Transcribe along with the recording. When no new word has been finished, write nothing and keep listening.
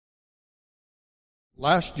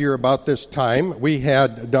Last year about this time, we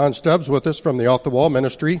had Don Stubbs with us from the Off the Wall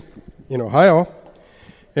Ministry in Ohio,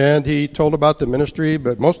 and he told about the ministry,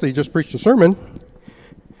 but mostly he just preached a sermon.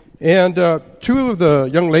 And two of the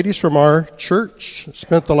young ladies from our church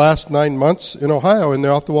spent the last 9 months in Ohio in the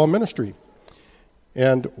Off the Wall Ministry.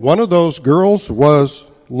 And one of those girls was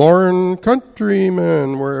Lauren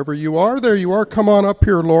Countryman. Wherever you are, there you are. Come on up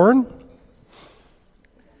here, Lauren.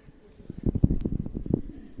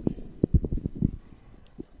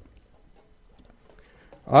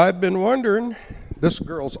 I've been wondering, this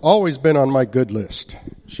girl's always been on my good list.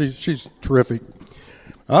 She's terrific.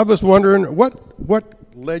 I was wondering,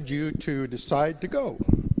 what led you to decide to go?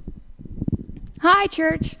 Hi,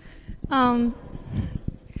 church. You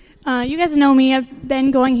guys know me. I've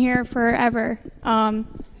been going here forever.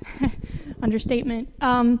 Understatement.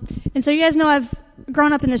 And so you guys know I've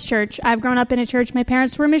grown up in this church. I've grown up in a church. My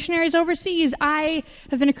parents were missionaries overseas. I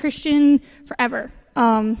have been a Christian forever,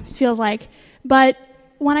 feels like. But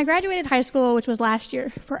when I graduated high school, which was last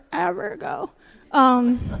year, forever ago,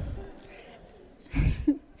 I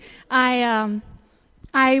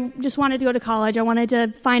just wanted to go to college. I wanted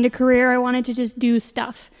to find a career. I wanted to just do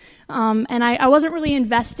stuff. And I wasn't really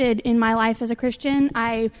invested in my life as a Christian.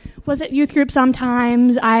 I was at youth group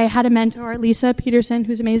sometimes. I had a mentor, Lisa Peterson,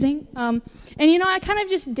 who's amazing. And, I kind of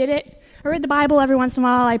just did it. I read the Bible every once in a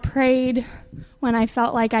while. I prayed when I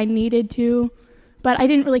felt like I needed to, but I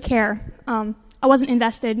didn't really care. I wasn't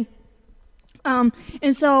invested.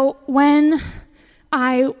 And so when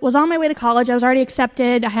I was on my way to college, I was already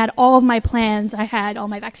accepted. I had all of my plans. I had all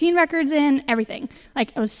my vaccine records in, everything.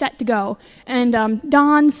 Like, I was set to go. And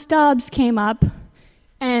Don Stubbs came up,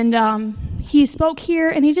 and he spoke here,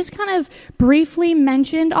 and he just kind of briefly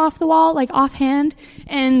mentioned Off the Wall, like offhand,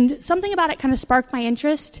 and something about it kind of sparked my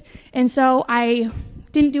interest. And so I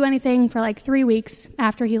didn't do anything for like 3 weeks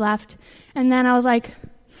after he left. And then I was like,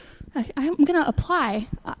 I'm going to apply.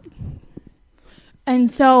 And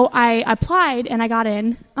so I applied, and I got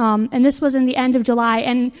in. And this was in the end of July.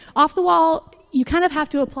 And Off the Wall, you kind of have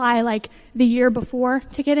to apply like the year before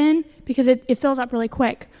to get in because it fills up really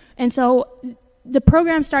quick. And so the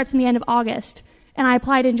program starts in the end of August. And I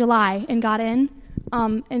applied in July and got in.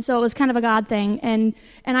 And so it was kind of a God thing. And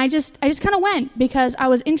I just kind of went because I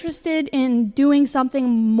was interested in doing something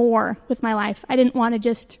more with my life. I didn't want to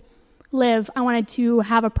just live. I wanted to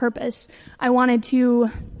have a purpose. I wanted to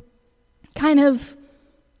kind of,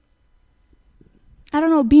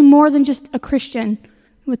 be more than just a Christian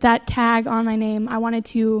with that tag on my name. I wanted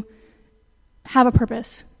to have a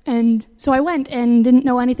purpose. And so I went and didn't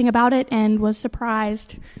know anything about it and was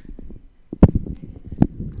surprised.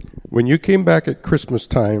 When you came back at Christmas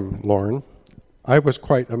time, Lauren, I was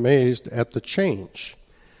quite amazed at the change.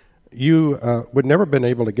 You would never been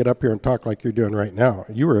able to get up here and talk like you're doing right now.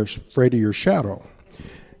 You were afraid of your shadow.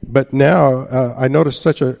 But now I noticed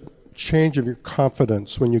such a change of your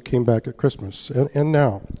confidence when you came back at Christmas and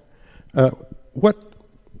now. What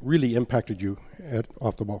really impacted you at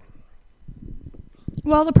Off the Wall?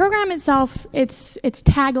 Well, the program itself, its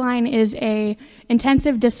tagline is a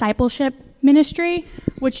intensive discipleship ministry,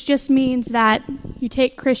 which just means that you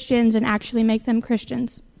take Christians and actually make them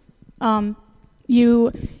Christians.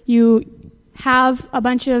 You have a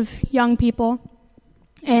bunch of young people,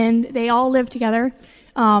 and they all live together,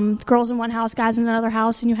 girls in one house, guys in another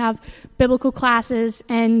house, and you have biblical classes,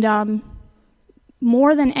 and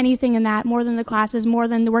more than anything in that, more than the classes, more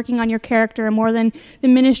than the working on your character, more than the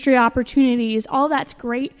ministry opportunities, all that's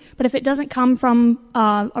great, but if it doesn't come from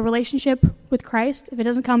a relationship with Christ, if it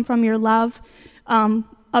doesn't come from your love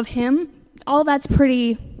of Him, all that's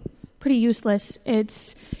pretty useless.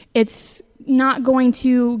 It's not going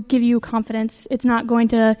to give you confidence. It's not going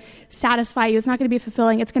to satisfy you. It's not going to be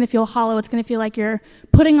fulfilling. It's going to feel hollow. It's going to feel like you're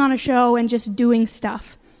putting on a show and just doing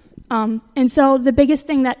stuff. And so the biggest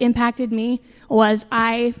thing that impacted me was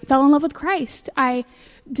I fell in love with Christ. I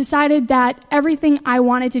decided that everything I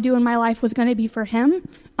wanted to do in my life was going to be for Him,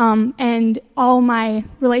 and all my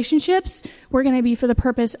relationships were going to be for the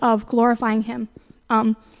purpose of glorifying Him.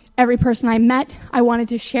 Every person I met, I wanted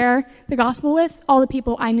to share the gospel with. All the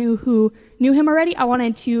people I knew who knew Him already, I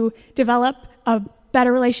wanted to develop a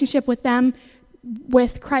better relationship with them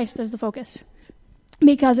with Christ as the focus.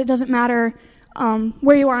 Because it doesn't matter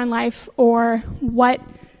where you are in life or what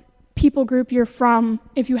people group you're from.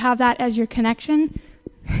 If you have that as your connection,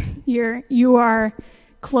 you are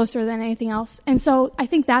closer than anything else. And so I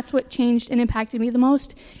think that's what changed and impacted me the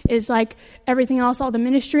most, is like everything else, all the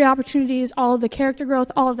ministry opportunities, all of the character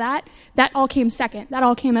growth, all of that all came second. That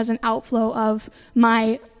all came as an outflow of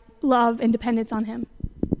my love and dependence on Him.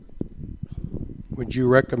 Would you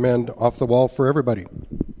recommend Off the Wall for everybody?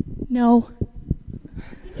 No.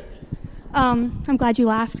 I'm glad you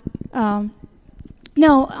laughed.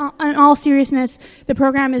 No, in all seriousness, the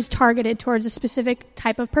program is targeted towards a specific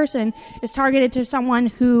type of person. It's targeted to someone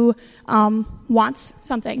who wants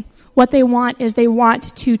something. What they want is they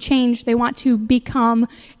want to change. They want to become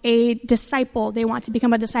a disciple. They want to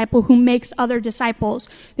become a disciple who makes other disciples.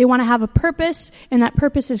 They want to have a purpose, and that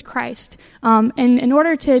purpose is Christ. And in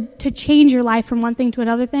order to change your life from one thing to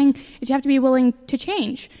another thing, is you have to be willing to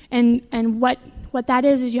change. And what that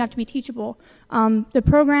is you have to be teachable. The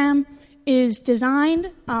program is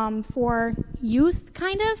designed for youth,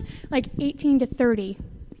 kind of, like 18 to 30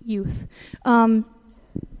 youth. And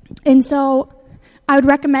so I would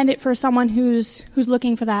recommend it for someone who's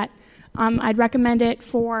looking for that. I'd recommend it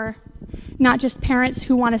for not just parents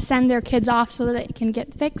who want to send their kids off so that it can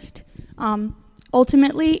get fixed.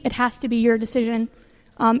 Ultimately, it has to be your decision.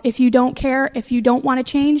 If you don't care, if you don't want to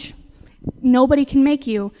change, nobody can make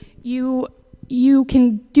you. You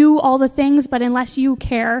can do all the things, but unless you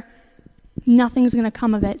care, nothing's going to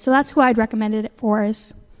come of it. So that's who I'd recommended it for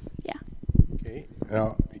is, yeah. Okay.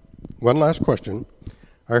 Now, one last question.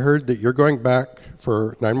 I heard that you're going back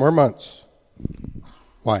for 9 more months.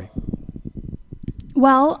 Why?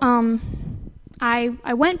 Well, I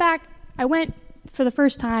went back. I went for the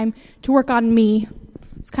first time to work on me.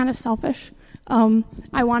 It's kind of selfish.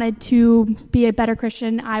 I wanted to be a better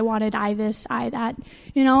Christian. I wanted I this, I that,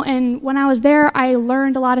 and when I was there, I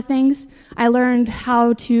learned a lot of things. I learned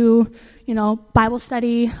how to, Bible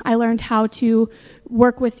study. I learned how to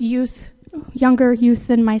work with youth, younger youth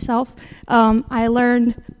than myself. I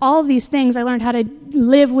learned all of these things. I learned how to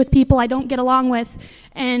live with people I don't get along with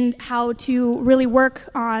and how to really work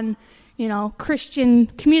on, Christian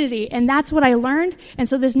community. And that's what I learned. And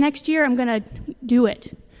so this next year, I'm going to do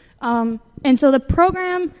it. And so the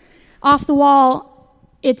program, Off the Wall,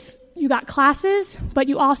 you got classes, but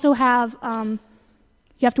you also have,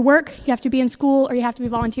 you have to work, you have to be in school, or you have to be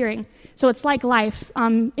volunteering. So it's like life.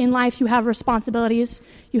 In life, you have responsibilities,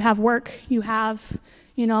 you have work, you have,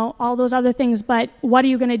 all those other things. But what are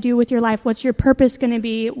you going to do with your life? What's your purpose going to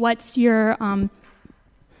be? What's your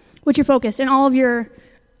focus? And all of your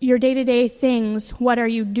day-to-day things, what are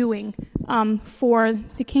you doing for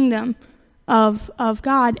the kingdom of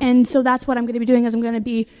God? And so that's what I'm going to be doing, is I'm going to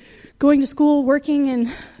be going to school, working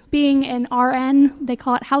and being an RN, they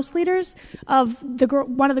call it house leaders, of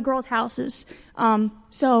one of the girls' houses.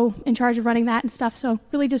 So in charge of running that and stuff. So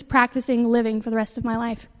really just practicing living for the rest of my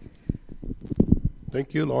life.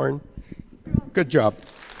 Thank you, Lauren. Good job.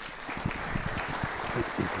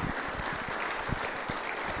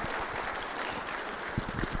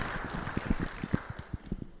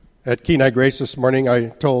 At Kenai Grace this morning, I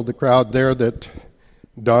told the crowd there that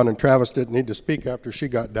Dawn and Travis didn't need to speak after she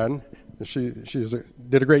got done. She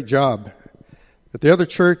did a great job. At the other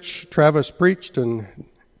church, Travis preached, and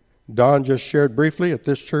Dawn just shared briefly. At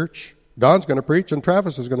this church, Dawn's going to preach, and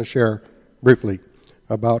Travis is going to share briefly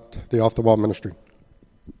about the Off the Wall ministry.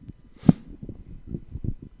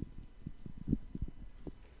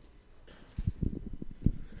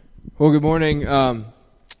 Well, good morning.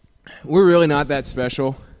 We're really not that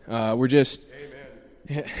special. We're just...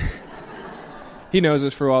 Amen. He knows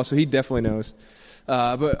us for a while, so he definitely knows.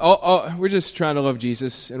 But we're just trying to love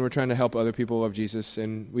Jesus, and we're trying to help other people love Jesus,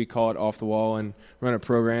 and we call it Off the Wall and run a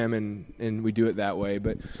program, and we do it that way.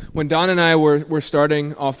 But when Don and I were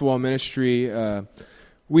starting Off the Wall ministry,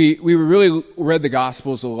 we really read the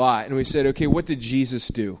Gospels a lot, and we said, okay, what did Jesus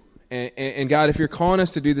do? And God, if you're calling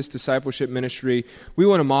us to do this discipleship ministry, we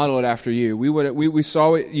want to model it after you. We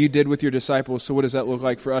saw what you did with your disciples, so what does that look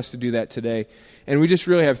like for us to do that today? And we just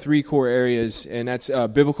really have 3 core areas, and that's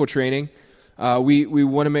biblical training. We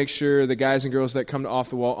want to make sure the guys and girls that come to Off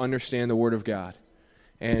the Wall understand the Word of God.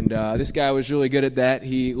 And this guy was really good at that.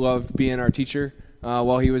 He loved being our teacher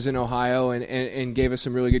while he was in Ohio and gave us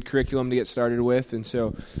some really good curriculum to get started with. And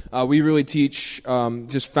so we really teach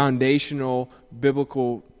just foundational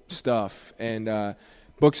biblical stuff and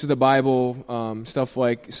books of the Bible, stuff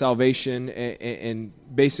like salvation and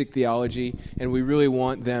basic theology, and we really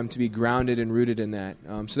want them to be grounded and rooted in that.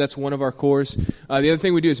 So that's one of our cores. The other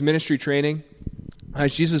thing we do is ministry training.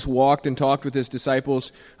 As Jesus walked and talked with his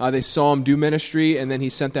disciples, they saw him do ministry, and then he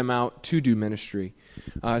sent them out to do ministry.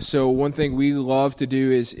 So one thing we love to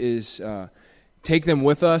do is take them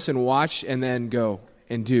with us and watch, and then go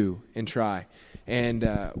and do and try. And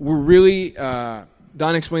we're really...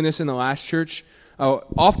 Don explained this in the last church.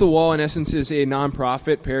 Off the Wall, in essence, is a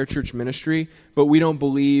nonprofit parachurch ministry, but we don't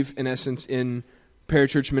believe, in essence, in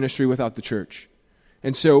parachurch ministry without the church.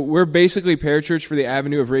 And so we're basically parachurch for the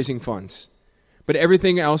avenue of raising funds. But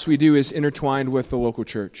everything else we do is intertwined with the local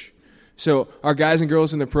church. So our guys and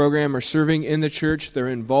girls in the program are serving in the church. They're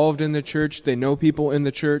involved in the church. They know people in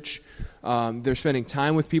the church. They're spending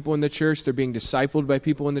time with people in the church. They're being discipled by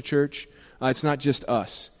people in the church. It's not just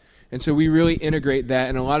us. And so we really integrate that,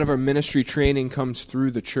 and a lot of our ministry training comes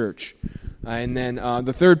through the church. And then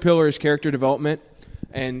the third pillar is character development,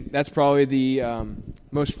 and that's probably the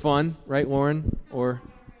most fun, right, Lauren or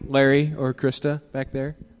Larry or Krista back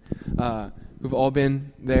there? Who've all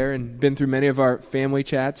been there and been through many of our family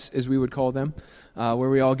chats, as we would call them, where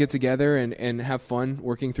we all get together and have fun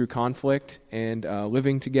working through conflict and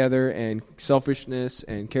living together and selfishness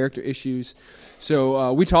and character issues.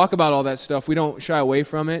 So we talk about all that stuff. We don't shy away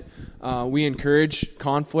from it. We encourage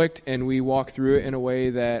conflict, and we walk through it in a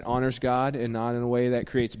way that honors God and not in a way that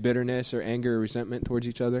creates bitterness or anger or resentment towards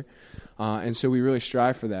each other. And so we really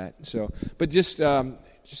strive for that. So, but just a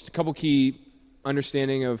couple key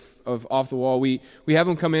understanding of Off the Wall. We have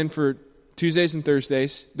them come in for Tuesdays and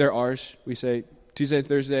Thursdays. They're ours. We say Tuesday and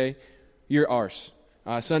Thursday, you're ours.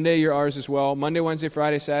 Sunday, you're ours as well. Monday, Wednesday,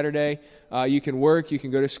 Friday, Saturday, you can work, you can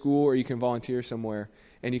go to school, or you can volunteer somewhere,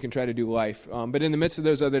 and you can try to do life. But in the midst of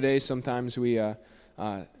those other days, sometimes we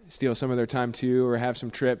steal some of their time too, or have some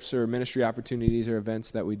trips or ministry opportunities or events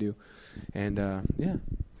that we do. And I think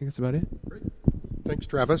that's about it. Great. Thanks,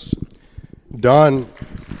 Travis. Don.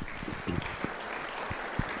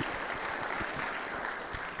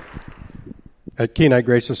 At Kenai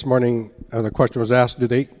Grace this morning, the question was asked, do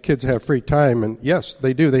they kids have free time? And yes,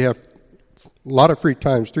 they do. They have a lot of free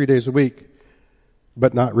times, 3 days a week,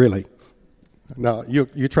 but not really. Now,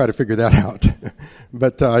 you try to figure that out.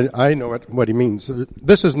 But I know what he means.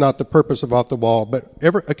 This is not the purpose of Off the Wall, but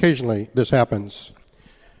occasionally this happens.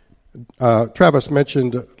 Travis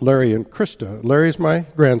mentioned Larry and Krista. Larry's my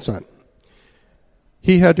grandson.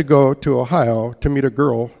 He had to go to Ohio to meet a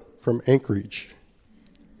girl from Anchorage.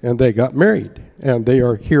 And they got married, and they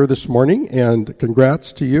are here this morning, and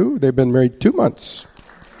congrats to you. They've been married 2 months.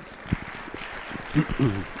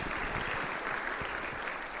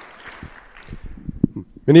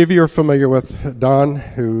 Many of you are familiar with Don,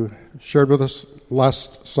 who shared with us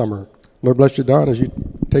last summer. Lord bless you, Don, as you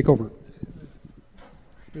take over.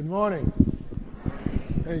 Good morning.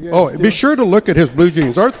 Be sure to look at his blue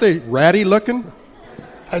jeans. Aren't they ratty looking?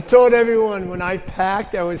 I told everyone when I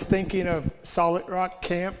packed, I was thinking of Solid Rock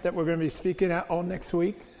Camp that we're going to be speaking at all next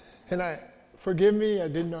week. And forgive me, I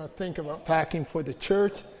did not think about packing for the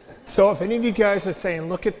church. So if any of you guys are saying,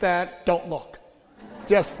 look at that, don't look.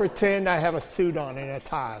 Just pretend I have a suit on and a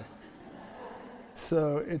tie.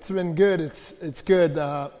 So it's been good. It's good.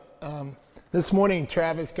 This morning,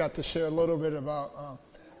 Travis got to share a little bit about,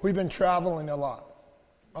 we've been traveling a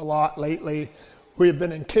lot lately. We've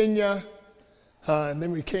been in Kenya. And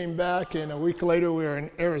then we came back, and a week later we were in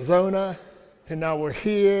Arizona, and now we're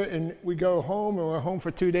here, and we go home, and we're home for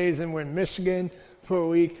 2 days, and we're in Michigan for a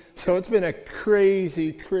week. So it's been a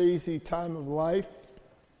crazy, crazy time of life.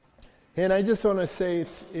 And I just want to say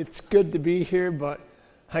it's good to be here, but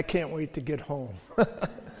I can't wait to get home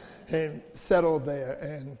and settle there.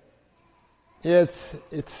 And it's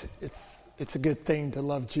a good thing to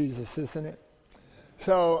love Jesus, isn't it?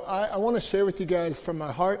 So I want to share with you guys from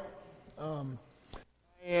my heart.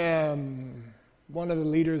 I am one of the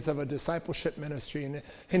leaders of a discipleship ministry,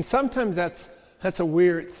 and sometimes that's a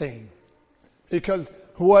weird thing, because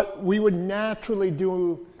what we would naturally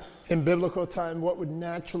do in biblical time, what would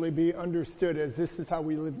naturally be understood as this is how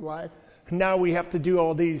we live life, now we have to do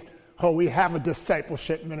all these, we have a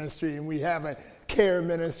discipleship ministry and we have a care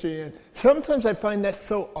ministry, and sometimes I find that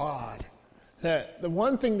so odd, that the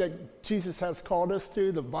one thing that Jesus has called us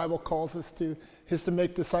to, the Bible calls us to, is to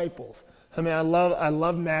make disciples. I mean, I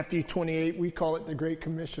love Matthew 28. We call it the Great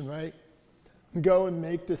Commission, right? Go and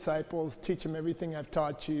make disciples, teach them everything I've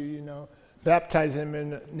taught you, baptize them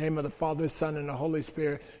in the name of the Father, Son, and the Holy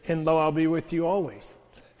Spirit, and lo, I'll be with you always.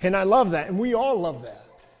 And I love that, and we all love that.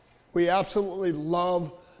 We absolutely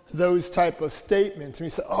love those type of statements. And we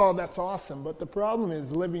say, oh, that's awesome, but the problem is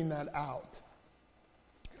living that out.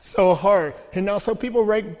 It's so hard. And now so people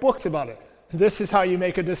write books about it. This is how you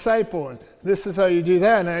make a disciple, and this is how you do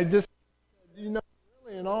that, and I just,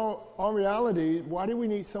 really, in all reality, why do we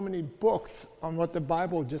need so many books on what the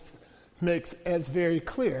Bible just makes as very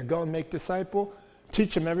clear? Go and make disciple,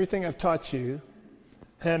 teach them everything I've taught you,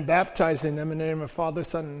 and baptizing them in the name of Father,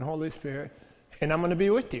 Son, and Holy Spirit, and I'm going to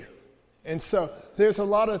be with you. And so there's a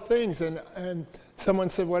lot of things, and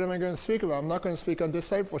someone said, what am I going to speak about? I'm not going to speak on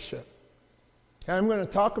discipleship. And I'm going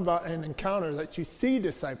to talk about an encounter that you see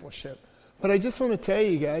discipleship. But I just want to tell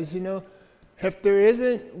you guys, if there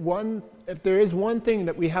is one thing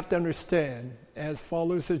that we have to understand as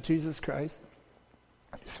followers of Jesus Christ,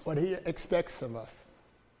 it's what he expects of us.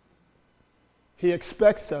 He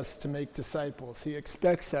expects us to make disciples. He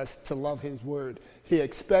expects us to love his word. He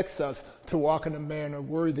expects us to walk in a manner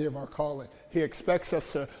worthy of our calling. He expects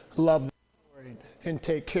us to love the poor and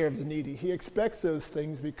take care of the needy. He expects those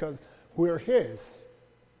things because we're his.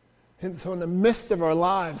 And so in the midst of our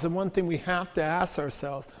lives, the one thing we have to ask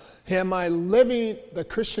ourselves, am I living the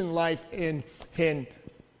Christian life in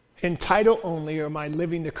title only, or am I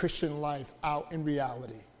living the Christian life out in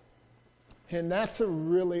reality? And that's a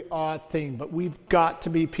really odd thing, but we've got to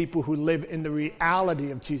be people who live in the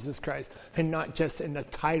reality of Jesus Christ and not just in the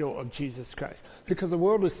title of Jesus Christ. Because the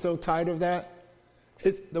world is so tired of that.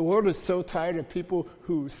 The world is so tired of people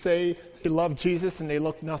who say they love Jesus and they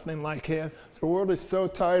look nothing like him. The world is so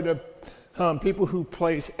tired of people who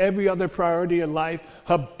place every other priority in life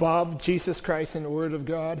above Jesus Christ and the Word of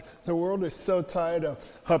God. The world is so tired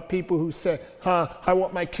of people who say, I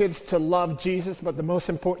want my kids to love Jesus, but the most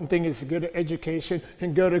important thing is to go to education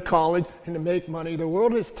and go to college and to make money. The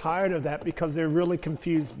world is tired of that because they're really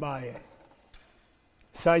confused by it.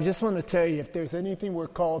 So I just want to tell you, if there's anything we're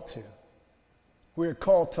called to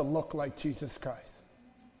look like Jesus Christ.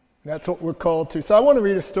 That's what we're called to. So I want to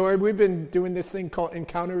read a story. We've been doing this thing called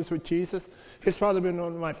Encounters with Jesus. It's probably been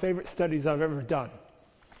one of my favorite studies I've ever done.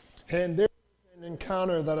 And there's an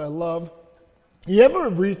encounter that I love. You ever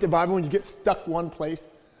read the Bible and you get stuck one place?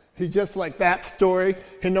 It's just like that story.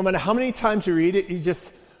 And no matter how many times you read it,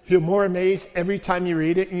 you're more amazed every time you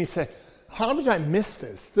read it. And you say, how did I miss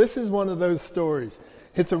this? This is one of those stories.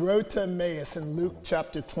 It's a road to Emmaus in Luke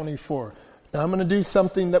chapter 24. Now, I'm going to do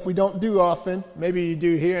something that we don't do often. Maybe you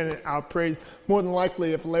do here, and I'll praise. More than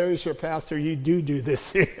likely, if Larry's your pastor, you do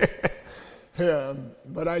this here.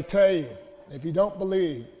 But I tell you, if you don't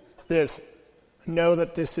believe this, know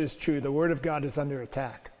that this is true. The Word of God is under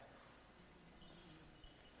attack.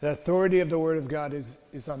 The authority of the Word of God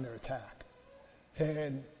is under attack.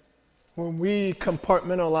 And when we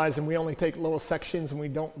compartmentalize and we only take little sections and we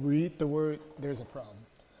don't read the Word, there's a problem.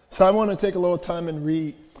 So I want to take a little time and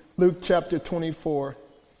read Luke chapter 24,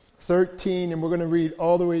 13, and we're going to read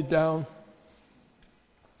all the way down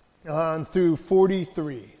on through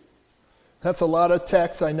 43. That's a lot of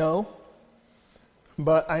text, I know.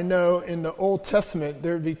 But I know in the Old Testament,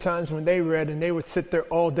 there would be times when they read and they would sit there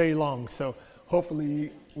all day long. So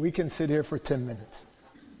hopefully we can sit here for 10 minutes.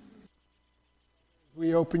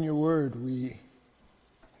 We open your word. We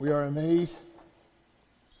are amazed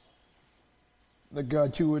that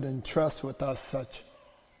God, you would entrust with us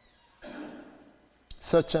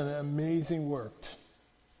such an amazing work.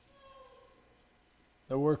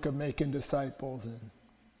 The work of making disciples,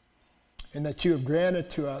 and that you have granted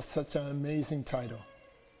to us such an amazing title.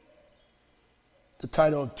 The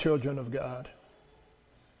title of children of God.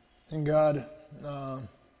 And God,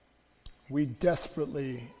 we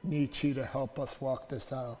desperately need you to help us walk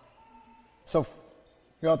this out. So,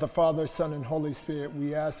 God the Father, Son, and Holy Spirit,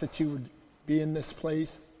 we ask that you would be in this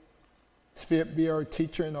place. Spirit, be our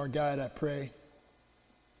teacher and our guide, I pray.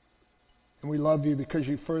 And we love you because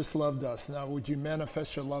you first loved us. Now, would you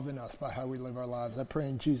manifest your love in us by how we live our lives? I pray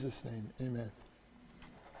in Jesus' name. Amen.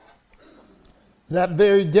 That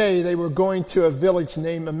very day, they were going to a village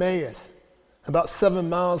named Emmaus, about 7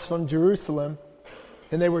 miles from Jerusalem,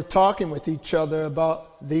 and they were talking with each other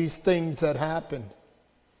about these things that happened.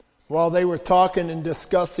 While they were talking and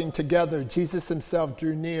discussing together, Jesus himself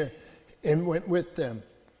drew near and went with them.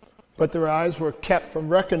 But their eyes were kept from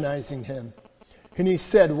recognizing him. And he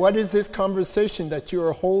said, what is this conversation that you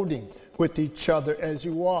are holding with each other as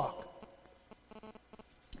you walk?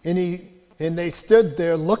 And they stood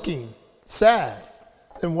there looking sad.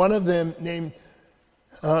 And one of them, named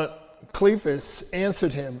Cleophas,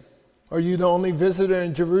 answered him, are you the only visitor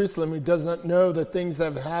in Jerusalem who does not know the things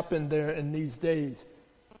that have happened there in these days?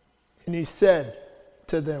 And he said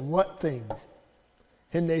to them, what things?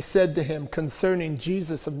 And they said to him, concerning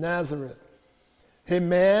Jesus of Nazareth, a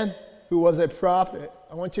man who was a prophet.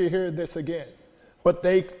 I want you to hear this again. What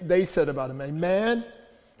they said about him. A man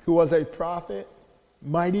who was a prophet,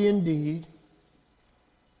 mighty indeed.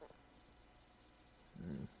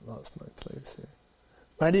 Lost my place here.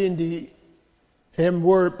 Mighty indeed. And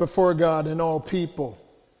word before God and all people.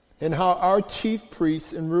 And how our chief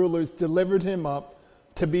priests and rulers delivered him up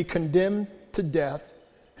to be condemned to death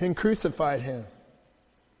and crucified him.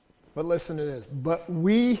 But listen to this. But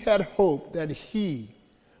we had hoped that he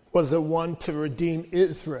was the one to redeem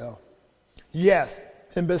Israel. Yes,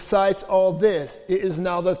 and besides all this, it is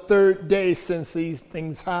now the third day since these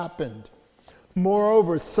things happened.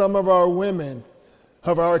 Moreover, some of our women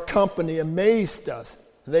of our company amazed us.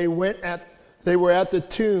 They were at the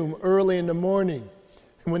tomb early in the morning,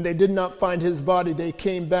 and when they did not find his body, they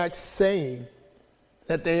came back saying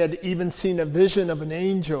that they had even seen a vision of an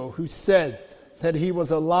angel who said that he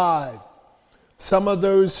was alive. Some of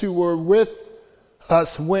those who were with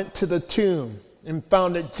us went to the tomb and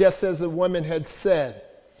found it just as the women had said,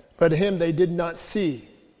 but him they did not see.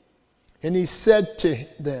 And he said to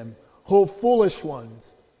them, O foolish ones,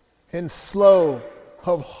 and slow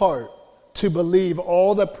of heart to believe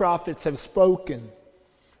all the prophets have spoken.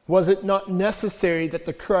 Was it not necessary that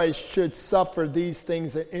the Christ should suffer these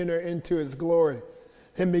things and enter into his glory?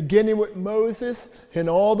 And beginning with Moses and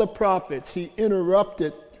all the prophets, he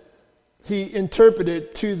interpreted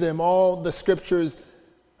to them all the scriptures,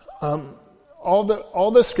 all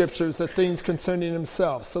the scriptures, the things concerning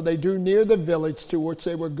himself. So they drew near the village to which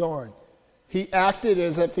they were going. He acted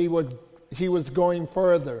as if he was going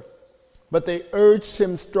further, but they urged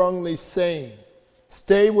him strongly, saying,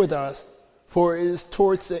 Stay with us, for it is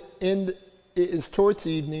towards evening,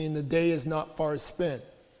 and the day is not far spent.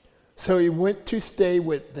 So he went to stay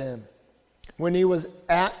with them. When he was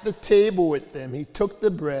at the table with them, he took the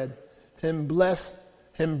bread and blessed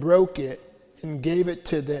and broke it and gave it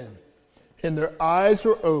to them. And their eyes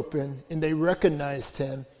were open, and they recognized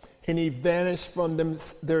him, and he vanished from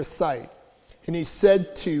their sight. And they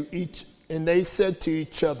said to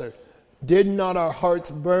each other, Did not our hearts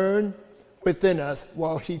burn within us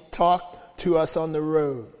while he talked to us on the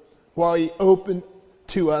road, while he opened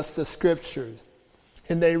to us the scriptures?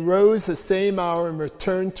 And they rose the same hour and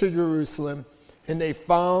returned to Jerusalem, and they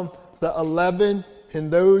found the 11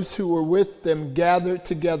 and those who were with them gathered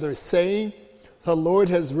together, saying, The Lord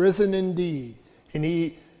has risen indeed, and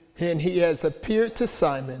he has appeared to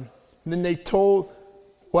Simon. And then they told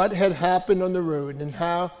what had happened on the road and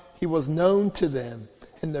how he was known to them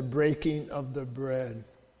in the breaking of the bread.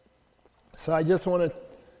 So I just want to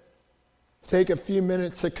take a few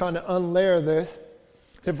minutes to kind of unlayer this.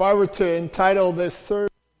 If I were to entitle this sermon,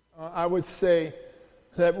 I would say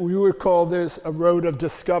that we would call this a road of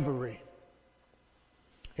discovery.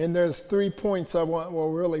 And there's 3 points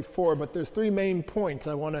really 4, but there's 3 main points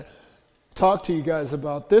I want to talk to you guys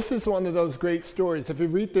about. This is one of those great stories. If you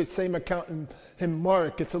read the same account in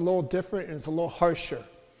Mark, it's a little different and it's a little harsher.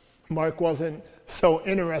 Mark wasn't so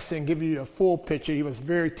interested in giving you a full picture. He was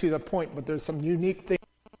very to the point, but there's some unique things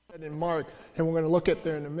in Mark, and we're going to look at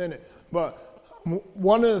there in a minute. But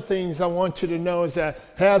one of the things I want you to know is that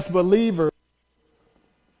as believers,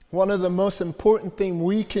 one of the most important things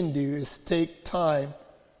we can do is take time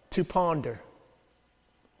to ponder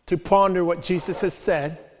what Jesus has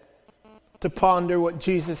said, to ponder what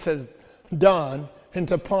Jesus has done, and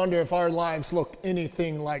to ponder if our lives look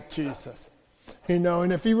anything like Jesus. And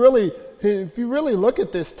if you really look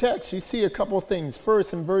at this text, you see a couple things.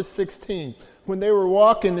 First, in verse 16, when they were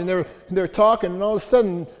walking and they're talking, and all of a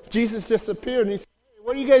sudden Jesus just appeared and he said, Hey,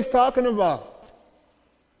 what are you guys talking about?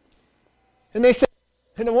 And they said,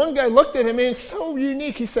 and the one guy looked at him, and it's so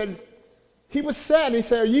unique. He said, he was sad. He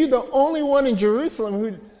said, Are you the only one in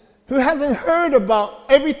Jerusalem who hasn't heard about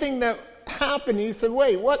everything that happened? He said,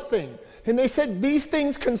 Wait, what things? And they said, These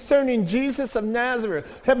things concerning Jesus of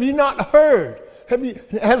Nazareth. Have you not heard?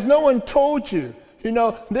 Has no one told you?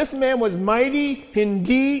 This man was mighty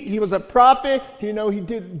indeed. He was a prophet. He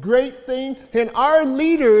did great things. And our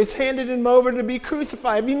leaders handed him over to be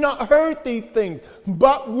crucified. Have you not heard these things?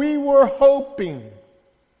 But we were hoping.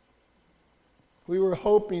 We were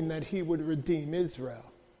hoping that he would redeem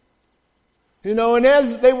Israel. And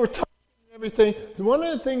as they were talking everything, one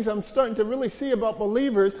of the things I'm starting to really see about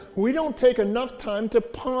believers, we don't take enough time to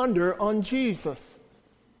ponder on Jesus.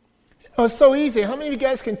 It's so easy. How many of you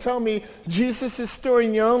guys can tell me Jesus' story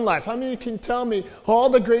in your own life? How many of you can tell me all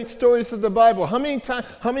the great stories of the Bible? How many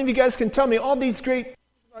of you guys can tell me all these great things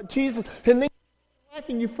about Jesus, and then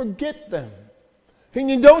and you forget them? And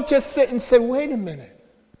you don't just sit and say, wait a minute.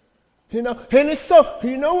 And it's so,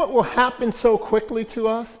 what will happen so quickly to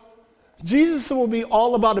us? Jesus will be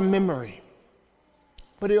all about a memory,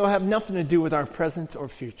 but it will have nothing to do with our present or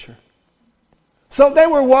future. So they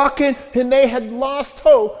were walking and they had lost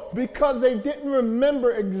hope because they didn't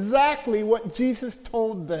remember exactly what Jesus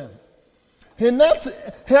told them. And that's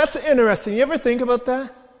interesting. You ever think about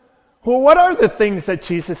that? Well, what are the things that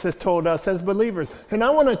Jesus has told us as believers? And I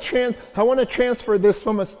want to transfer this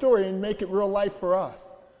from a story and make it real life for us.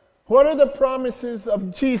 What are the promises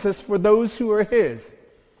of Jesus for those who are his?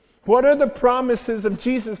 What are the promises of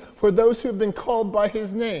Jesus for those who have been called by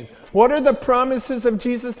his name? What are the promises of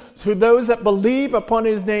Jesus to those that believe upon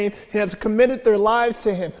his name and have committed their lives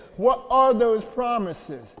to him? What are those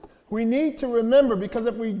promises? We need to remember, because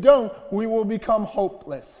if we don't, we will become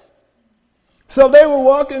hopeless. So they were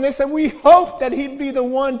walking and they said, we hope that he'd be the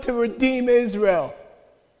one to redeem Israel.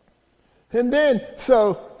 And then,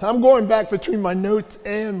 so I'm going back between my notes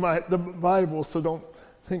and the Bible, so don't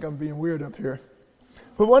think I'm being weird up here.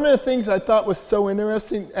 But one of the things I thought was so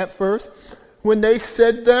interesting at first, when they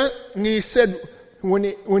said that, and he said,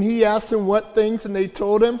 when he asked them what things, and they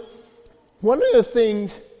told him, one of the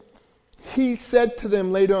things he said to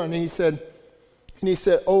them later on, he said,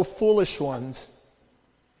 "O foolish ones,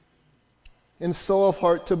 and slow of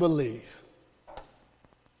heart to believe."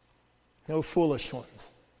 O foolish ones.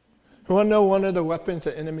 You want to know one of the weapons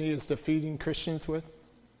the enemy is defeating Christians with?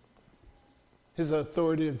 Is the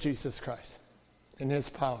authority of Jesus Christ and his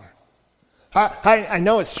power. I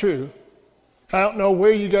know it's true. I don't know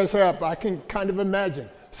where you guys are at, but I can kind of imagine.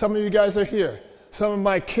 Some of you guys are here. Some of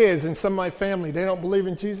my kids and some of my family, they don't believe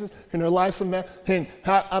in Jesus, and their lives are messed, and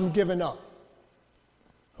I'm giving up.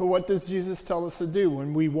 But what does Jesus tell us to do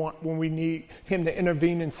when we need him to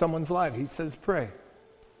intervene in someone's life? He says, pray.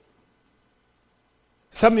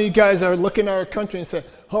 Some of you guys are looking at our country and say,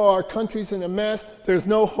 "Oh, our country's in a mess. There's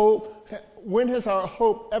no hope." When has our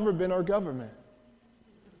hope ever been our government?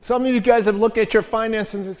 Some of you guys have looked at your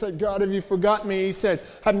finances and said, "God, have you forgotten me?" He said,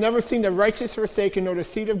 "I've never seen the righteous forsaken nor the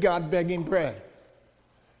seed of God begging bread."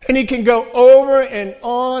 And he can go over and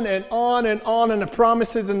on and on and on, and the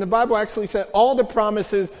promises, and the Bible actually said all the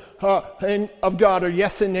promises of God are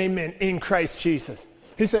yes and amen in Christ Jesus.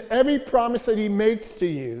 He said every promise that he makes to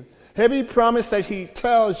you, every promise that he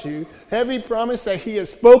tells you, every promise that he has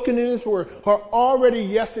spoken in his word are already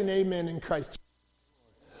yes and amen in Christ Jesus.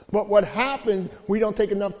 But what happens, we don't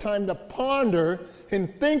take enough time to ponder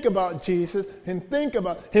and think about Jesus and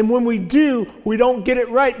when we do, we don't get it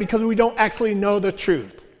right because we don't actually know the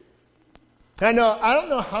truth. I don't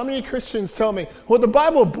know how many Christians tell me, "Well, the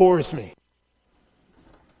Bible bores me."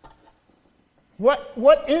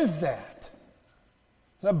 What is that?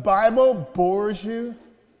 The Bible bores you?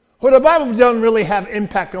 Well, the Bible doesn't really have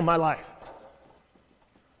impact on my life.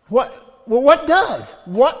 What does?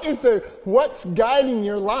 What's guiding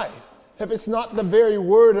your life if it's not the very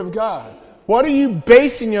Word of God? What are you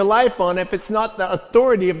basing your life on if it's not the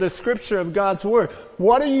authority of the Scripture of God's Word?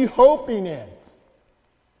 What are you hoping in?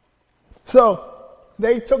 So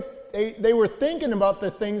they were thinking about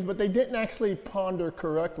the things, but they didn't actually ponder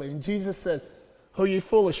correctly. And Jesus said, "Oh, you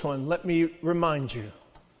foolish one, let me remind you."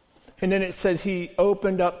 And then it says he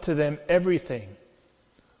opened up to them everything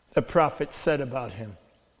the prophets said about him.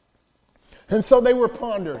 And so they were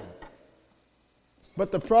pondering.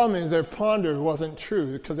 But the problem is their ponder wasn't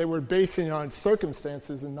true because they were basing it on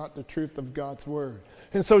circumstances and not the truth of God's word.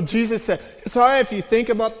 And so Jesus said, "It's all right if you think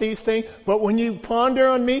about these things, but when you ponder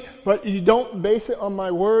on me, but you don't base it on my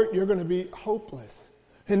word, you're going to be hopeless."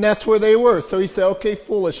 And that's where they were. So he said, "Okay,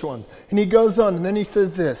 foolish ones." And he goes on, and then he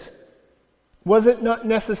says this, "Was it not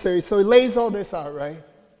necessary?" So he lays all this out, right?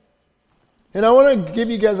 And I want to give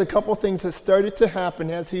you guys a couple things that started to happen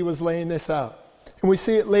as he was laying this out. And we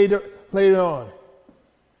see it later on.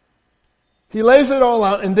 He lays it all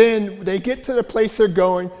out, and then they get to the place they're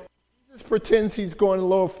going. Jesus pretends he's going a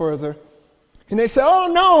little further. And they say, "Oh,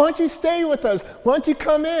 no, why don't you stay with us? Why don't you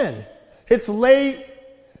come in? It's late."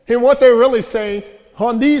 And what they're really saying,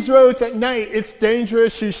 on these roads at night, it's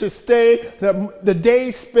dangerous. You should stay. The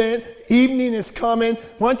day's spent. Evening is coming.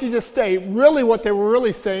 Why don't you just stay? Really, what they were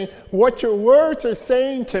really saying, what your words are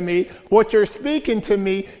saying to me, what you're speaking to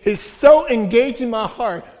me is so engaging my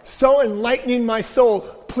heart, so enlightening my soul.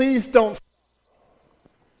 Please don't.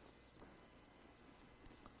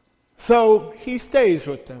 So he stays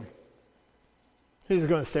with them. He's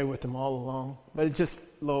going to stay with them all along. But it's just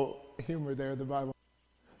a little humor there in the Bible.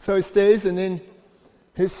 So he stays, and then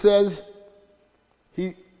it says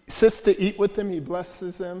he sits to eat with them. He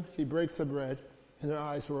blesses them. He breaks the bread, and their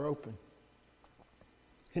eyes were open.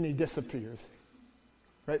 And he disappears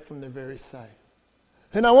right from their very sight.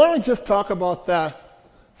 And I want to just talk about that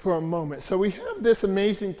for a moment. So we have this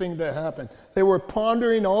amazing thing that happened. They were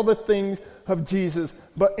pondering all the things of Jesus,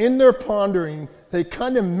 but in their pondering, they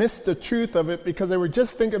kind of missed the truth of it because they were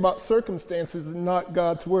just thinking about circumstances and not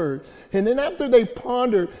God's word. And then after they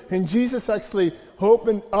pondered, and Jesus actually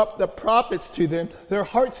opened up the prophets to them, their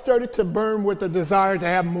hearts started to burn with a desire to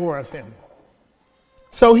have more of him.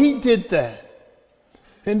 So he did that.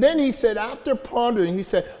 And then he said, after pondering, he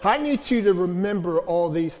said, "I need you to remember all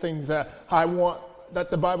these things that I want,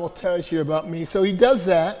 that the Bible tells you about me." So he does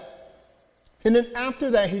that. And then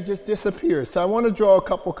after that, he just disappears. So I want to draw a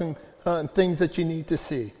couple things that you need to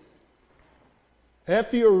see.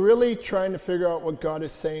 After you're really trying to figure out what God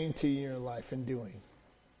is saying to you in your life and doing,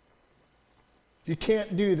 you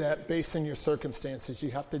can't do that based on your circumstances.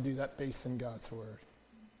 You have to do that based on God's word.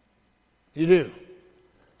 You do.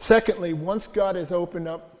 Secondly, once God has opened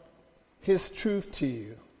up his truth to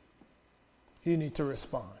you, you need to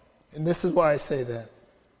respond. And this is why I say that.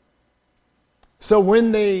 So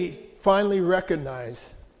when they finally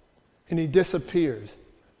recognize and he disappears,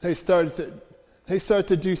 they start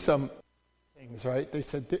to do some things, right? They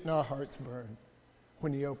said, didn't our hearts burn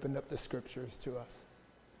when he opened up the scriptures to us?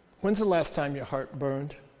 When's the last time your heart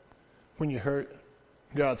burned when you heard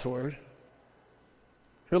God's word?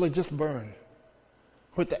 Really just burned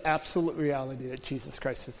with the absolute reality that Jesus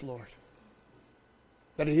Christ is Lord,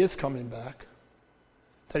 that he is coming back,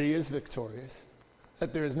 that he is victorious,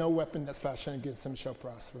 that there is no weapon that's fashioned against him shall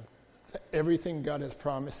prosper, that everything God has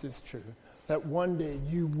promised is true, that one day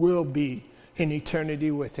you will be in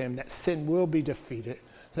eternity with him, that sin will be defeated,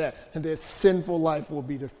 that this sinful life will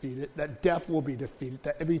be defeated, that death will be defeated,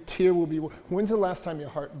 that every tear will be... When's the last time your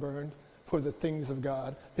heart burned for the things of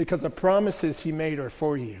God? Because the promises he made are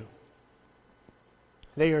for you.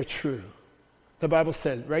 They are true. The Bible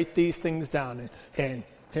said, write these things down.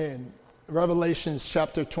 And Revelations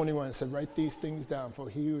chapter 21 said, write these things down, for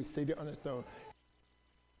he who is seated on the throne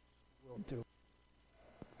will do it.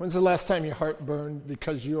 When's the last time your heart burned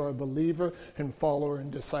because you are a believer and follower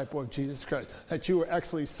and disciple of Jesus Christ? That you were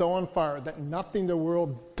actually so on fire that nothing the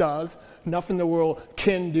world does, nothing the world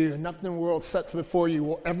can do, nothing the world sets before you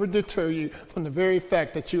will ever deter you from the very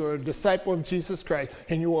fact that you are a disciple of Jesus Christ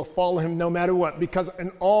and you will follow him no matter what, because in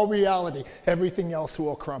all reality, everything else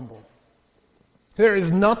will crumble. There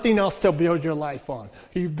is nothing else to build your life on.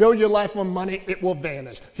 You build your life on money, it will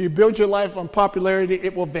vanish. You build your life on popularity,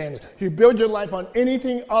 it will vanish. You build your life on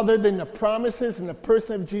anything other than the promises and the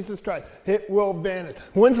person of Jesus Christ, it will vanish.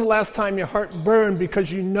 When's the last time your heart burned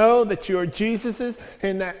because you know that you are Jesus's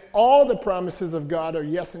and that all the promises of God are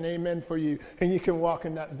yes and amen for you, and you can walk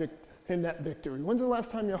in that victory? When's the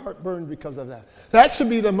last time your heart burned because of that? That should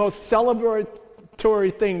be the most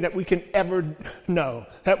celebratory thing that we can ever know,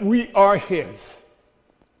 that we are his.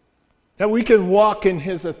 That we can walk in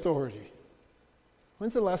his authority.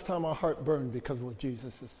 When's the last time our heart burned because we're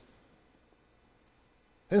Jesus's?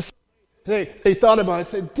 And so they thought about it and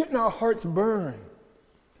said, didn't our hearts burn?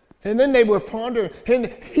 And then they were pondering. And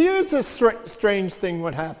here's a strange thing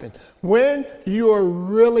what happened. When you are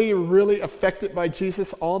really, really affected by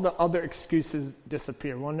Jesus, all the other excuses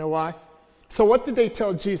disappear. Want to know why? So what did they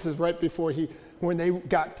tell Jesus right before when they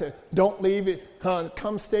got to, don't leave it,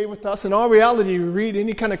 come stay with us? In all reality, you read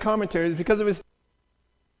any kind of commentaries, because it was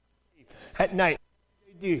at night.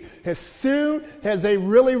 They do. As soon as they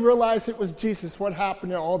really realized it was Jesus, what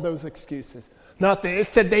happened to all those excuses? Nothing. It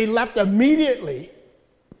said they left immediately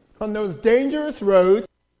on those dangerous roads,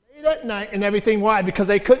 late at night and everything. Why? Because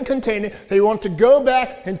they couldn't contain it. They want to go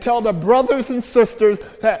back and tell the brothers and sisters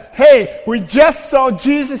that, hey, we just saw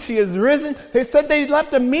Jesus, he is risen. They said they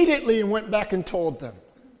left immediately and went back and told them.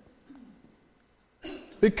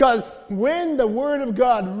 Because when the word of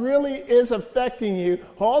God really is affecting you,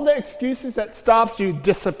 all the excuses that stopped you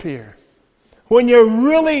disappear. When you're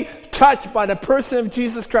really touched by the person of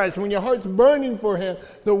Jesus Christ, when your heart's burning for him,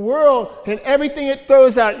 the world and everything it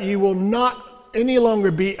throws at you will not any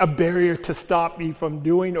longer be a barrier to stop you from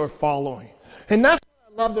doing or following. And that's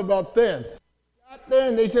what I loved about them. They got there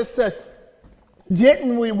and they just said,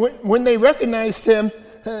 didn't we, when they recognized him,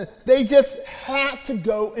 they just had to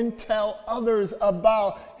go and tell others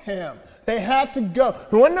about him. They had to go.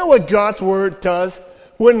 You want to know what God's word does?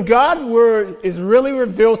 When God's word is really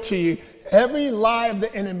revealed to you, every lie of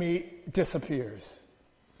the enemy disappears.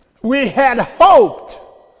 We had hoped.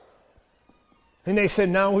 And they said,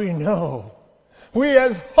 now we know. We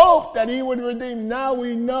had hoped that he would redeem. Now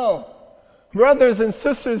we know. Brothers and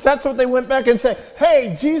sisters, that's what they went back and said.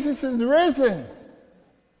 Hey, Jesus is risen.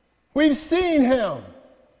 We've seen him.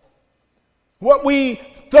 What we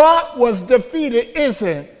thought was defeated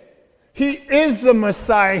isn't. He is the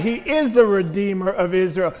Messiah. He is the Redeemer of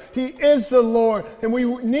Israel. He is the Lord. And we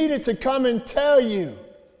needed to come and tell you.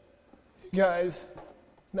 Guys,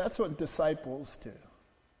 that's what disciples do.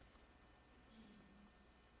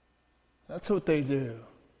 That's what they do.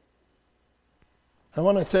 I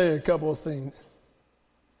want to tell you a couple of things.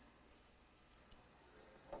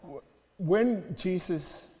 When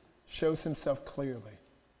Jesus shows himself clearly,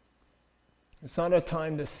 it's not a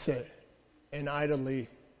time to sit and idly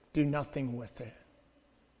do nothing with it.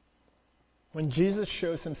 When Jesus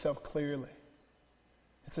shows himself clearly,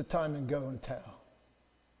 it's a time to go and tell.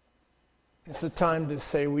 It's a time to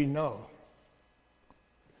say we know.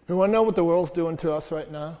 You want to know what the world's doing to us right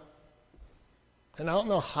now? And I don't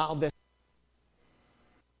know how this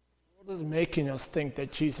world is making us think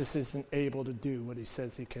that Jesus isn't able to do what he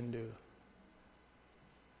says he can do.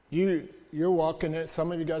 You're walking it.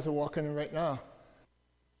 Some of you guys are walking it right now.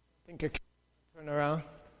 Think you're turn around.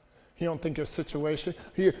 You don't think your situation.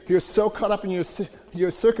 You're so caught up in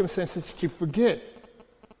your circumstances that you forget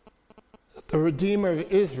that the Redeemer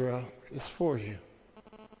of Israel is for you.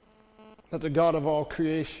 That the God of all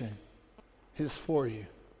creation is for you.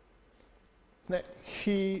 That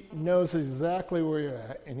he knows exactly where you're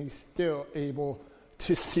at, and he's still able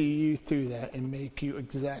to see you through that and make you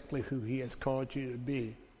exactly who he has called you to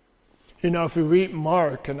be. You know, if you read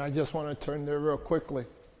Mark, and I just want to turn there real quickly.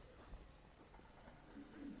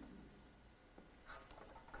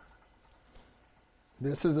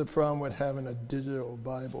 This is the problem with having a digital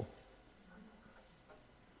Bible.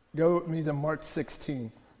 Go with me to Mark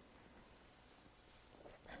 16.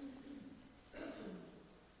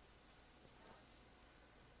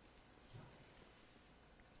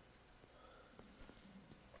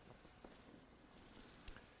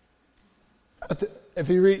 If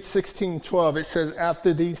you read 16:12, it says,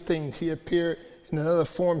 after these things he appeared in another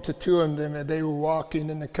form to two of them, and they were walking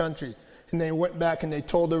in the country. And they went back and they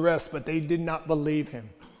told the rest, but they did not believe him.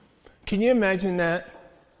 Can you imagine that?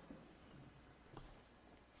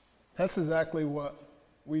 That's exactly what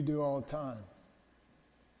we do all the time.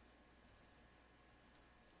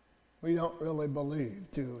 We don't really believe,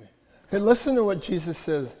 do we? Hey, listen to what Jesus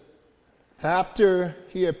says. After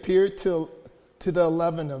he appeared to the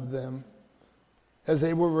 11 of them, as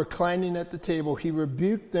they were reclining at the table, he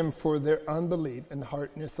rebuked them for their unbelief and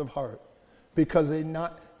hardness of heart, because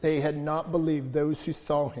they had not believed those who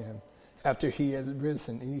saw him after he had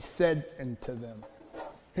risen. And he said unto them,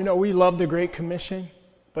 you know, we love the Great Commission,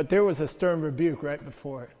 but there was a stern rebuke right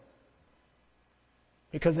before it,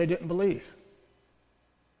 because they didn't believe.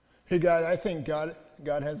 Hey, God, I think God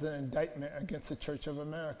has an indictment against the Church of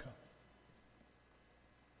America.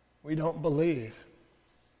 We don't believe.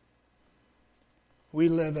 We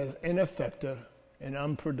live as ineffective and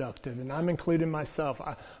unproductive, and I'm including myself.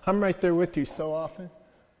 I'm right there with you so often.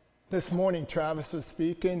 This morning, Travis was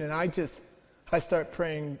speaking, and I start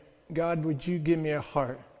praying, God, would you give me a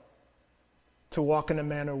heart to walk in a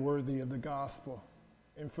manner worthy of the gospel,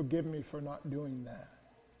 and forgive me for not doing that.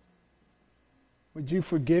 Would you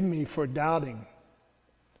forgive me for doubting?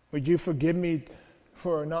 Would you forgive me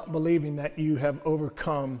for not believing that you have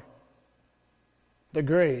overcome the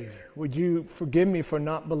grave? Would you forgive me for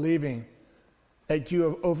not believing that you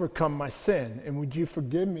have overcome my sin? And would you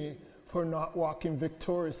forgive me for not walking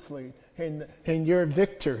victoriously in your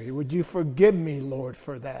victory? Would you forgive me, Lord,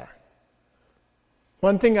 for that?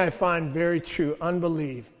 One thing I find very true,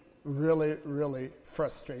 unbelief really, really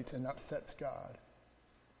frustrates and upsets God.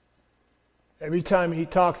 Every time he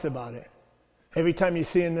talks about it, every time you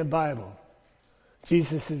see in the Bible,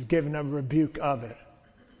 Jesus is given a rebuke of it.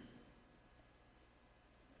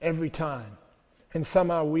 Every time. And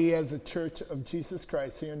somehow we as a Church of Jesus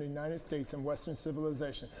Christ here in the United States and Western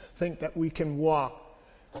civilization think that we can walk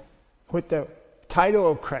with the title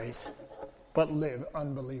of Christ but live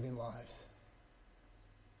unbelieving lives.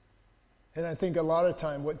 And I think a lot of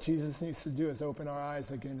time what Jesus needs to do is open our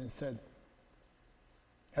eyes again and said,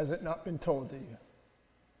 has it not been told to you?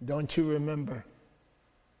 Don't you remember?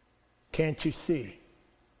 Can't you see?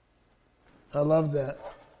 I love that.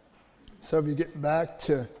 So if you get back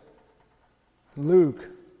to Luke,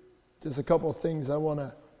 there's a couple of things I want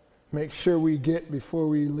to make sure we get before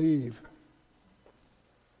we leave.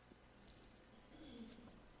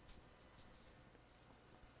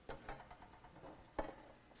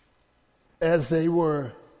 As they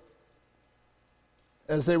were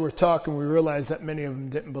talking, we realized that many of them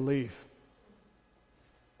didn't believe.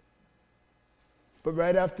 But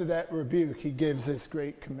right after that rebuke, he gives this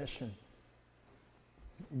great commission.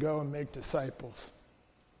 Go and make disciples.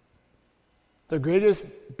 The greatest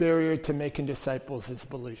barrier to making disciples is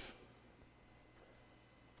belief.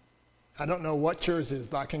 I don't know what yours is,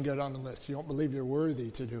 but I can get on the list. You don't believe you're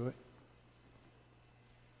worthy to do it.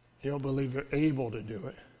 You don't believe you're able to do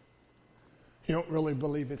it. You don't really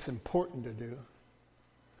believe it's important to do.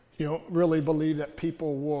 You don't really believe that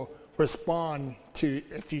people will respond to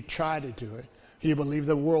if you try to do it. You believe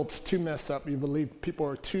the world's too messed up. You believe people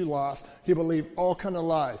are too lost. You believe all kind of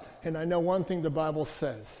lies. And I know one thing the Bible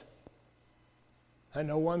says. I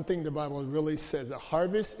know one thing the Bible really says. The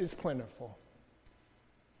harvest is plentiful,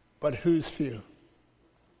 but who's few?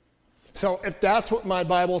 So if that's what my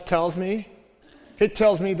Bible tells me, it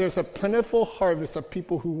tells me there's a plentiful harvest of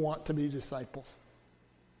people who want to be disciples.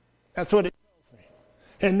 That's what it tells me.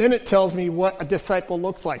 And then it tells me what a disciple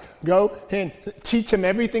looks like. Go and teach them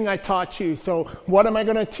everything I taught you. So what am I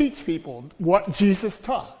going to teach people? What Jesus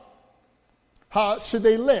taught. How should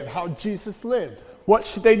they live? How Jesus lived. What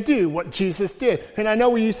should they do? What Jesus did. And I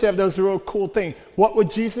know we used to have those real cool things. What would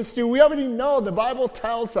Jesus do? We already know. The Bible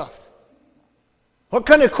tells us. What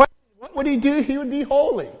kind of questions What would he do? He would be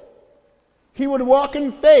holy. He would walk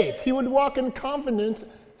in faith. He would walk in confidence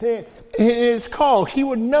in his call. He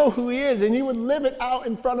would know who he is, and he would live it out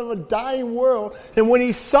in front of a dying world. And when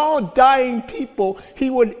he saw dying people, he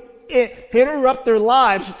would interrupt their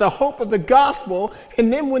lives with the hope of the gospel.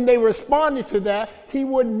 And then when they responded to that, he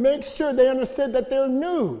would make sure they understood that they're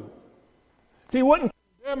new. He wouldn't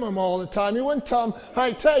condemn them all the time. He wouldn't tell them,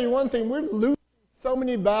 I tell you one thing, we're losing so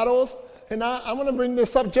many battles. And I want to bring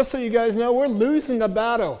this up just so you guys know, we're losing the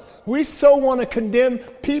battle. We so want to condemn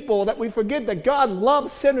people that we forget that God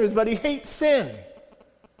loves sinners, but he hates sin.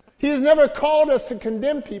 He has never called us to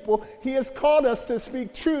condemn people. He has called us to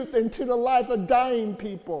speak truth into the life of dying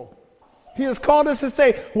people. He has called us to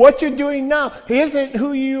say, what you're doing now isn't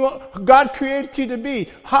who God created you to be.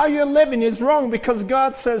 How you're living is wrong because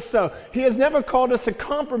God says so. He has never called us to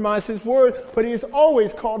compromise his word, but he has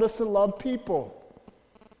always called us to love people.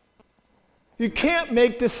 You can't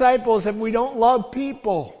make disciples if we don't love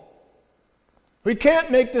people. We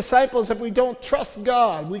can't make disciples if we don't trust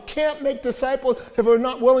God. We can't make disciples if we're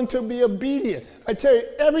not willing to be obedient. I tell you,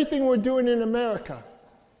 everything we're doing in America,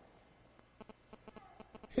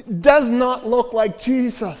 it does not look like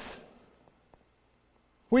Jesus.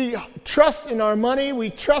 We trust in our money,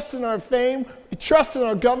 we trust in our fame, we trust in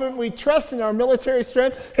our government, we trust in our military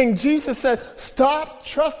strength. And Jesus said, stop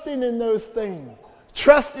trusting in those things.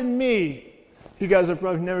 Trust in me. You guys are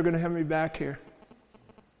probably never going to have me back here.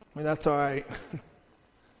 I mean, that's all right.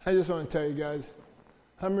 I just want to tell you guys,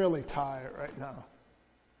 I'm really tired right now.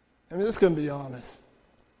 I'm just going to be honest.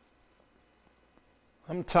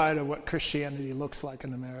 I'm tired of what Christianity looks like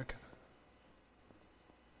in America.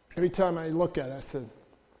 Every time I look at it, I said,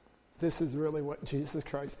 this is really what Jesus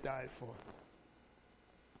Christ died for.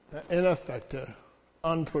 Ineffective,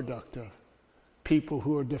 unproductive people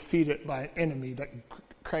who are defeated by an enemy that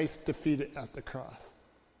Christ defeated at the cross.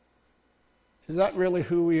 Is that really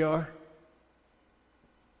who we are?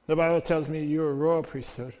 The Bible tells me you're a royal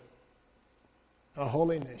priesthood, a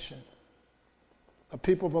holy nation, a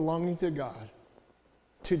people belonging to God,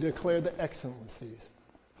 to declare the excellencies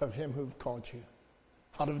of him who called you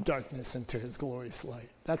out of darkness into his glorious light.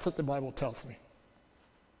 That's what the Bible tells me.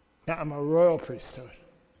 Now I'm a royal priesthood,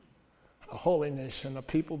 a holy nation, a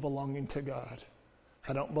people belonging to God.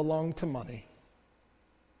 I don't belong to money.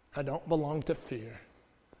 I don't belong to fear.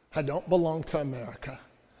 I don't belong to America.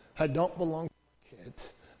 I don't belong to my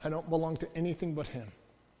kids. I don't belong to anything but him.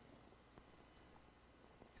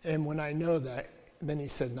 And when I know that, then he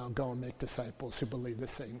said, now go and make disciples who believe the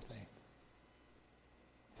same thing.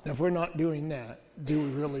 And if we're not doing that, do we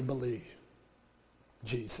really believe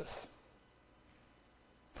Jesus?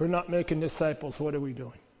 If we're not making disciples, what are we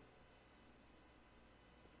doing?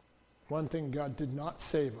 One thing, God did not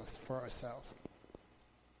save us for ourselves.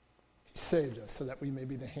 He saved us so that we may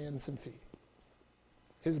be the hands and feet,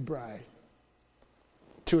 his bride,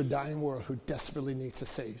 to a dying world who desperately needs a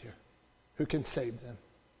Savior, who can save them.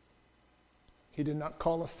 He did not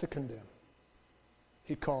call us to condemn.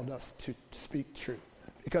 He called us to speak truth,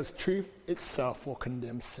 because truth itself will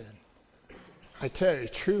condemn sin. I tell you,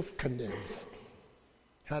 truth condemns.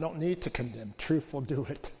 I don't need to condemn. Truth will do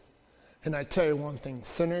it. And I tell you one thing,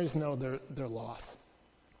 sinners know they're lost.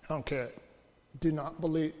 I don't care. Do not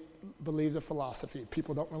believe the philosophy.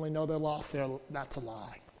 People don't really know they're lost. That's a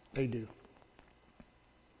lie. They do.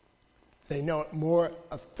 They know it more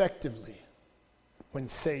effectively when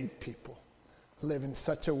saved people live in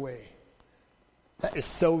such a way that is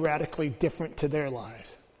so radically different to their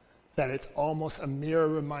lives that it's almost a mirror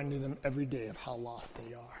reminding them every day of how lost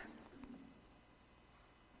they are.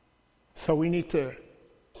 So we need to,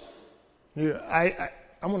 I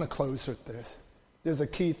want to close with this. There's a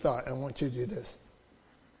key thought. I want you to do this.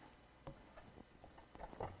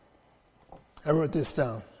 I wrote this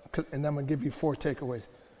down, and I'm going to give you 4 takeaways.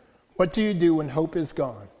 What do you do when hope is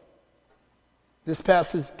gone? This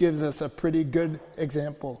passage gives us a pretty good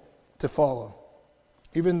example to follow.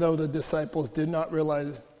 Even though the disciples did not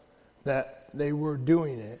realize that they were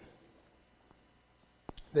doing it,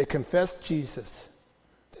 they confessed Jesus.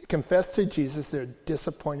 They confessed to Jesus their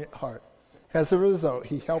disappointed heart. As a result,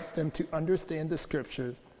 he helped them to understand the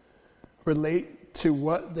scriptures, related to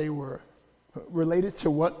what they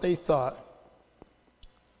thought,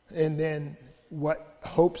 and then what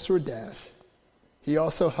hopes were dashed. He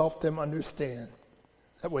also helped them understand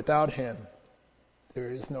that without him,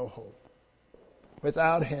 there is no hope.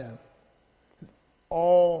 Without him,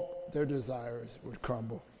 all their desires would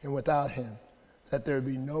crumble. And without him, that there would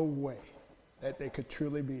be no way that they could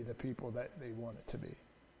truly be the people that they wanted to be.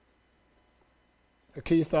 The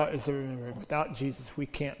key thought is to remember, without Jesus, we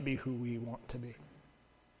can't be who we want to be.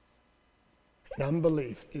 And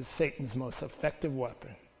unbelief is Satan's most effective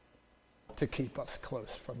weapon to keep us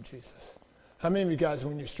close from Jesus. How many of you guys,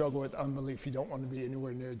 when you struggle with unbelief, you don't want to be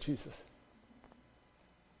anywhere near Jesus?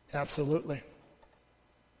 Absolutely.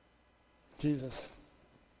 Jesus,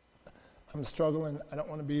 I'm struggling. I don't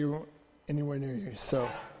want to be anywhere near you. So,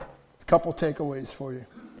 a couple takeaways for you.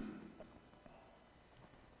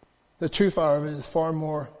 The truth, however, is far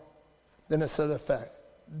more than a set of facts.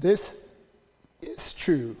 This is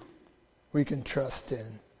true we can trust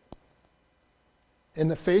in. In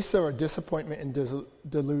the face of our disappointment and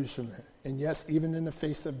delusionment, and yes, even in the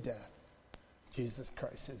face of death, Jesus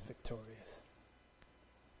Christ is victorious.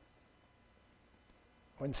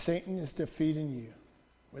 When Satan is defeating you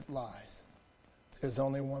with lies, there's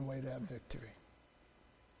only one way to have victory.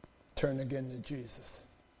 Turn again to Jesus.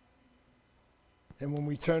 And when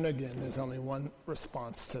we turn again, there's only one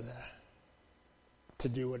response to that: to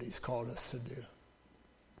do what he's called us to do.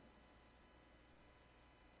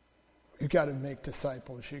 You've got to make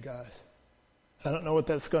disciples, you guys. I don't know what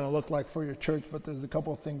that's going to look like for your church, but there's a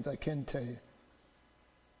couple of things I can tell you.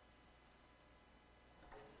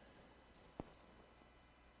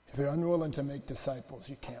 If you're unwilling to make disciples,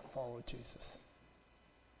 you can't follow Jesus.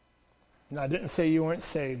 And I didn't say you weren't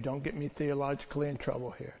saved. Don't get me theologically in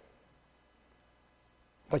trouble here.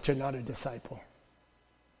 But you're not a disciple.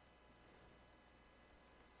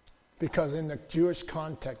 Because in the Jewish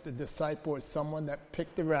context, the disciple is someone that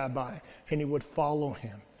picked a rabbi and he would follow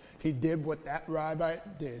him. He did what that rabbi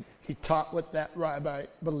did. He taught what that rabbi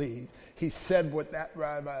believed. He said what that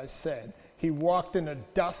rabbi said. He walked in the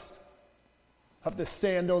dust of the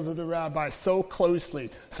sandals of the rabbi so closely.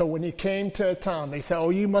 So when he came to a town, they said, "Oh,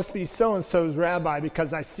 you must be so-and-so's rabbi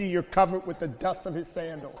because I see you're covered with the dust of his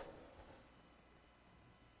sandals."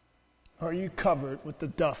 Are you covered with the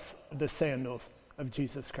dust of the sandals of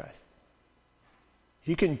Jesus Christ?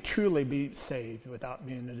 You can truly be saved without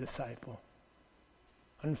being a disciple.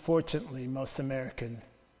 Unfortunately, most Americans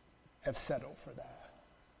have settled for that.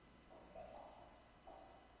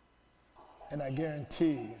 And I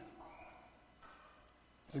guarantee you,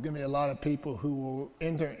 there's going to be a lot of people who will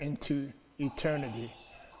enter into eternity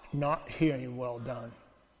not hearing "well done."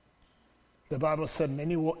 The Bible said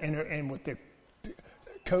many will enter in with their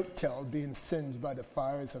coattails being singed by the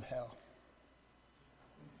fires of hell.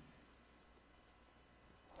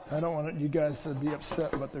 I don't want you guys to be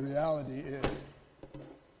upset, but the reality is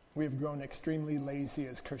we have grown extremely lazy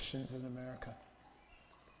as Christians in America.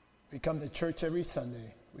 We come to church every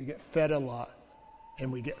Sunday, we get fed a lot,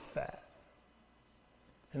 and we get fat.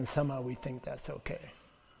 And somehow we think that's okay.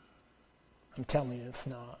 I'm telling you, it's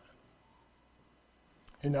not.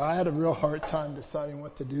 You know, I had a real hard time deciding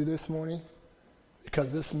what to do this morning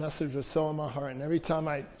because this message was so in my heart. And every time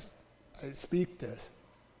I speak this,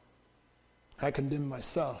 I condemn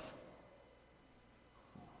myself.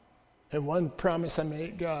 And one promise I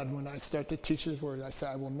made God when I start to teach His Word, I said,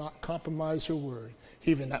 I will not compromise your Word,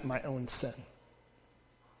 even at my own sin.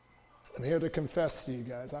 I'm here to confess to you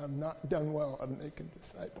guys, I have not done well at making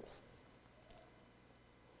disciples.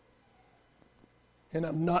 And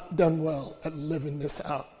I'm not done well at living this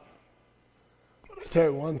out. But I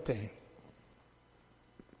tell you one thing,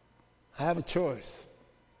 I have a choice.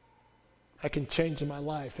 I can change my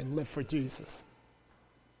life and live for Jesus.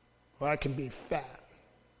 Or I can be fat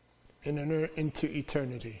and enter into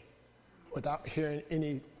eternity without hearing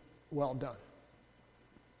any "well done."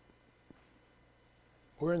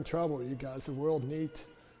 We're in trouble, you guys. The world needs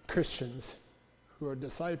Christians who are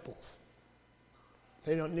disciples.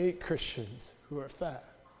 They don't need Christians who are fat.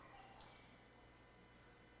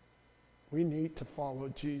 We need to follow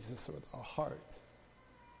Jesus with our heart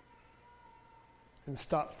and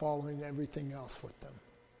stop following everything else with them.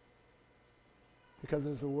 Because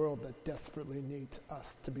there's a world that desperately needs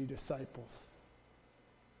us to be disciples.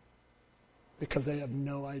 Because they have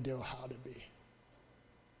no idea how to be.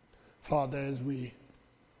 Father, as we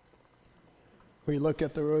look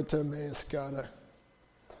at the road to Emmaus, God,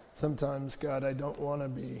 sometimes, God, I don't want to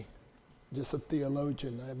be just a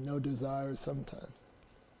theologian. I have no desire sometimes.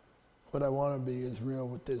 What I want to be is real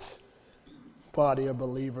with this body of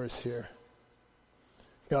believers here.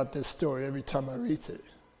 God, this story, every time I read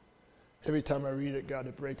it, God,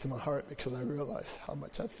 it breaks my heart because I realize how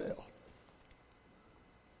much I failed.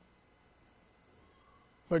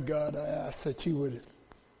 But God, I ask that you would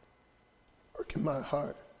work in my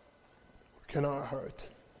heart, work in our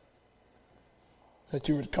hearts, that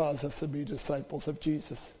you would cause us to be disciples of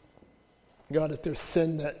Jesus. God, if there's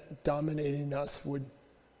sin that dominating us, would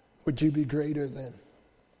you be greater than?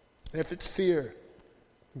 If it's fear,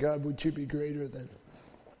 God, would you be greater than?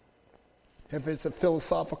 If it's a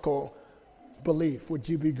philosophical belief, would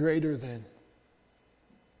you be greater than?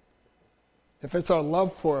 If it's our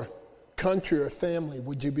love for country or family,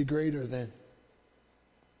 would you be greater then?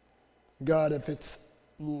 God, if it's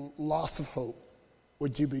loss of hope,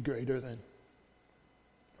 would you be greater then?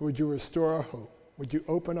 Would you restore our hope? Would you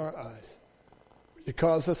open our eyes? Would you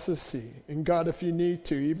cause us to see? And God, if you need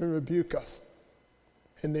to, even rebuke us.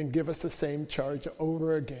 And then give us the same charge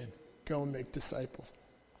over again. Go and make disciples.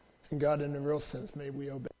 And God, in a real sense, may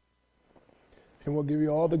we obey. And we'll give you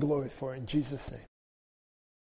all the glory for it in Jesus' name.